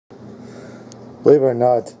Believe it or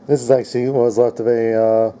not, this is actually what was left of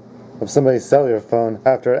of somebody's cellular phone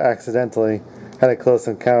after it accidentally had a close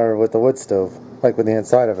encounter with the wood stove, like with the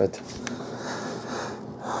inside of it.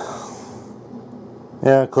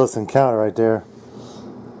 Yeah, close encounter right there.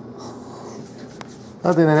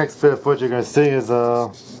 I think the next bit of footage you're gonna see is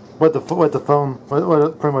what the phone, what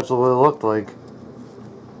it pretty much what it looked like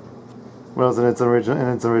when it was in its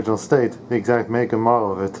original state, the exact make and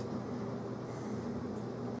model of it.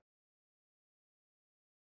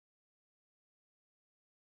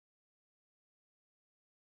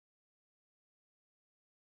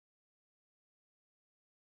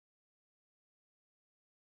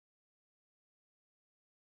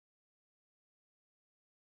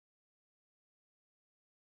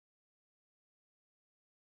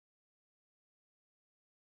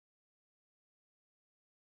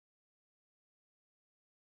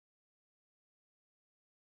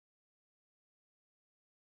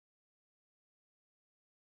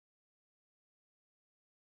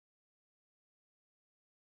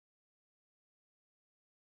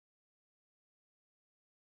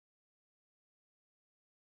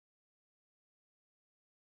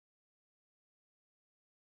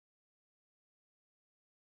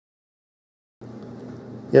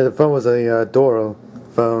 Yeah, the phone was a Doro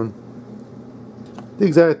phone. The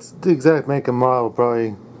exact make and model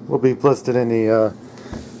probably will be listed in the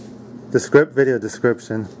video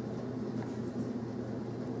description.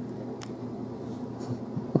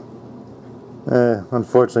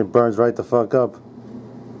 Unfortunately, burns right the fuck up.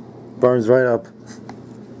 Burns right up.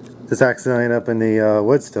 Just accidentally ended up in the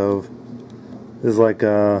wood stove. This is like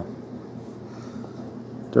the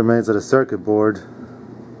remains of the circuit board.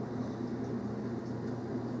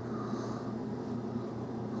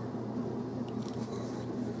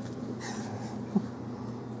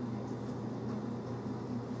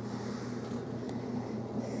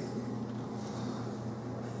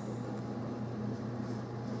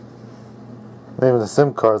 Even the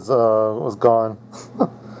SIM cards was gone.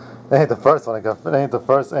 It ain't the first one I got. It ain't the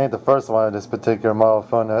first one of this particular model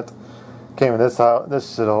phone that came in this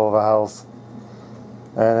shithole of a house,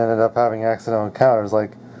 and ended up having accidental encounters.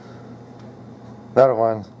 Like the other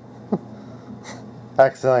one,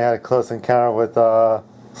 accidentally had a close encounter with the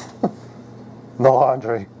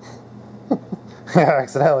laundry. Yeah,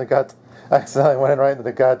 accidentally went in right into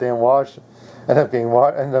the goddamn wash. Ended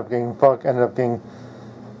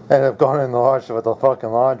up going in the washer with the fucking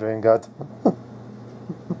laundry and got.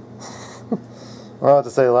 Well, I have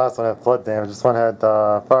to say the last one had flood damage. This one had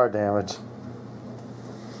fire damage.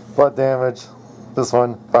 Flood damage. This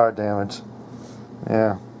one, fire damage.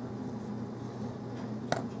 Yeah.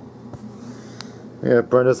 Yeah,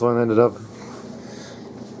 burned this one ended up.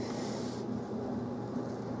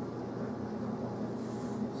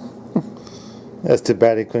 That's too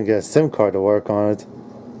bad he couldn't get a SIM card to work on it.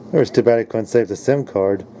 It was too bad he couldn't save the SIM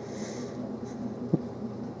card.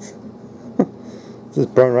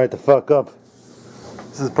 Just burned right the fuck up.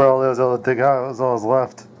 This is probably all the dig out. It was all that's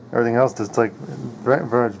left. Everything else just like very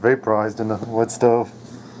much vaporized in the wood stove.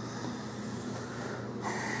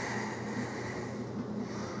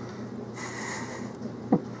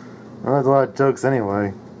 Well, that's a lot of jokes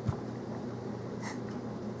anyway.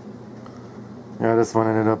 Yeah, this one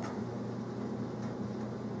ended up.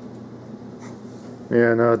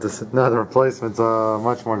 Yeah, no, now the replacement's a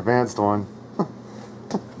much more advanced one.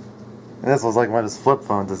 And this was like one of his flip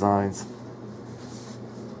phone designs.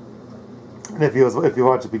 And if you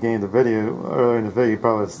watch the beginning of the video, earlier in the video, you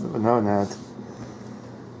probably would have known that.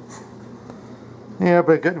 Yeah,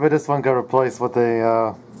 but this one got replaced with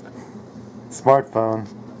a smartphone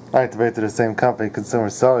activated to the same company,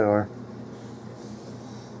 Consumer Cellular.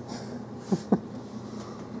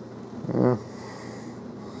 Yeah.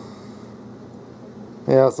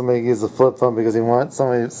 Yeah, somebody uses a flip phone because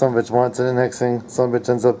some bitch wants it, and the next thing, some bitch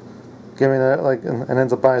ends up giving it and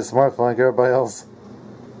ends up buying a smartphone like everybody else.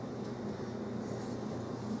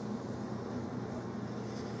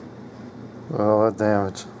 Oh, what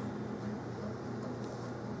damage.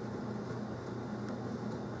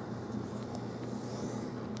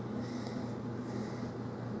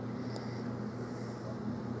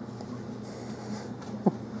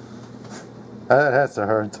 That has to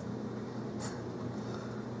hurt.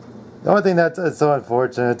 The only thing that's so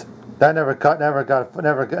unfortunate, that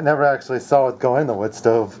never actually saw it go in the wood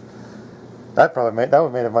stove. That would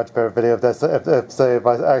have made a much better video if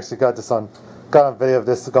I actually got on video of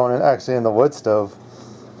this going in actually in the wood stove,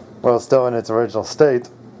 while still in its original state.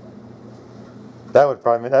 That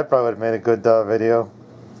probably would have made a good video.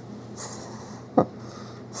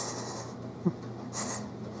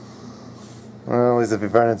 Well, at least if you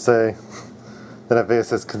burn and say Then a video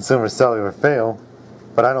says Consumer Cellular fail,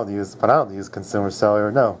 but I don't use Consumer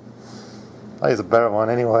Cellular. No, I use a better one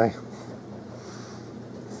anyway.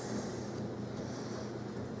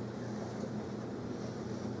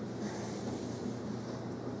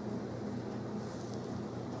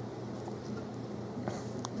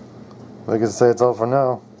 I can say it's all for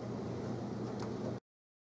now.